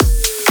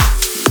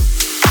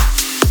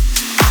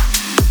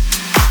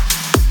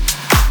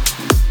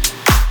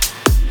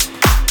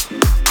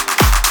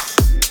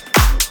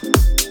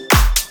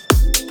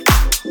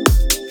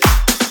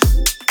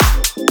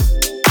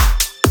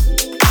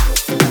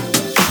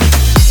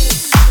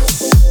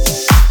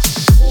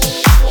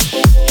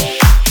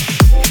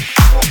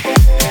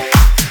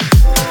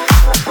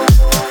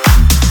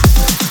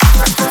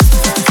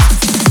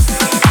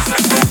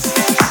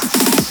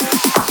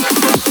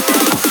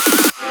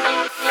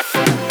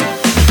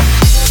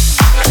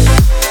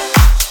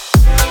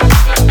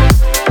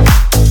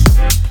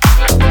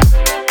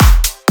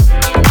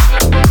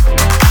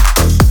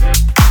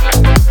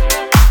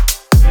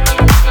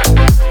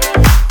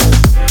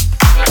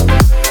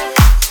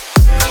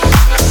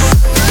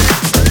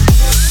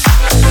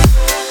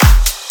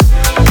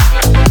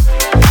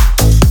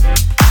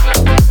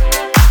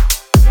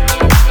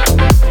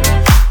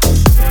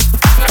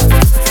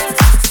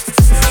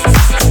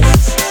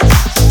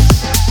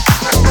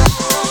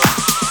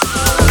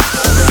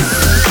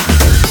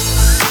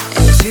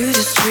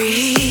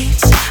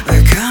streets,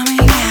 we're coming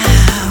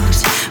out.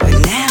 We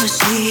never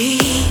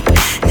sleep,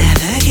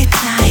 never get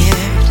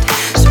tired.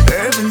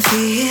 Suburban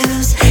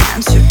fields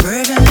and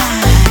suburban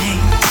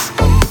lights.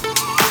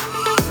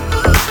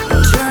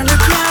 Turn the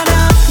crowd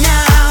up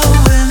now,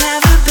 we'll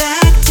never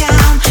back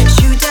down.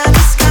 Shoot at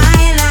the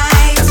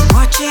skylights,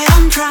 watch it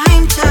on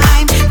prime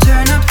time.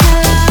 Turn up the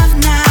love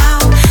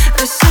now,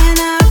 listen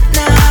up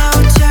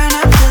now. Turn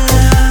up the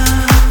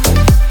love.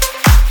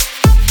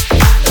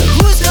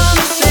 Who's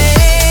gonna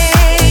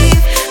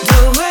save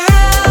the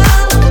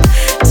world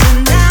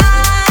tonight?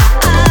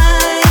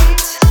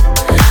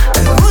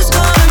 Who's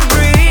gonna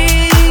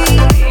bring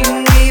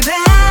me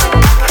back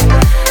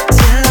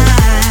to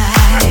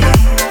life?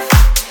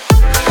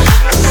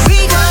 We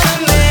gonna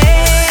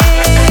make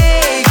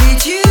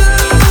it, you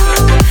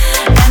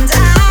and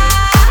I.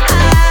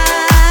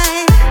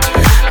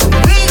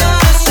 We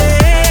gonna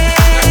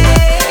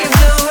save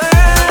the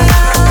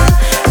world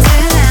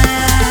tonight.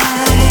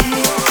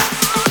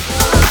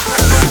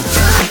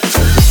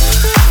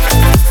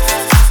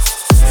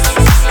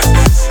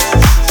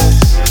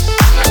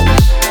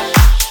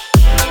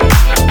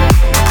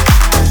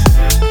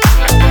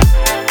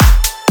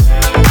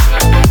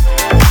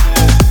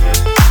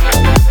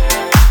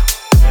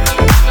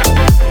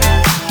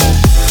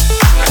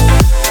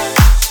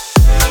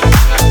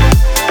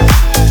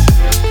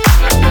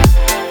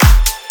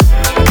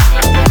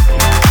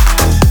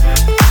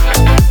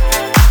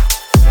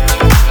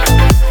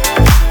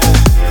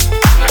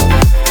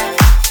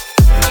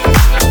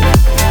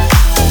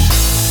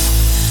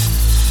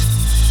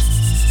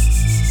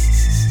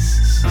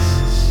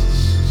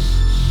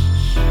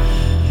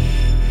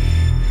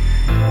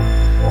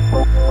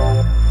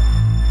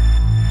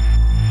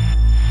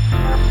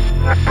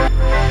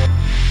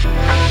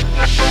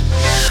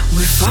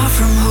 We're far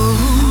from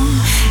home,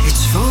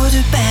 it's for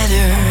the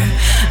better.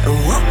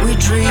 What we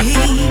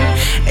dream,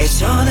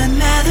 it's all that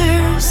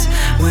matters.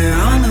 We're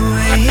on the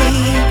way,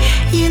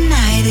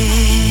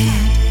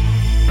 united.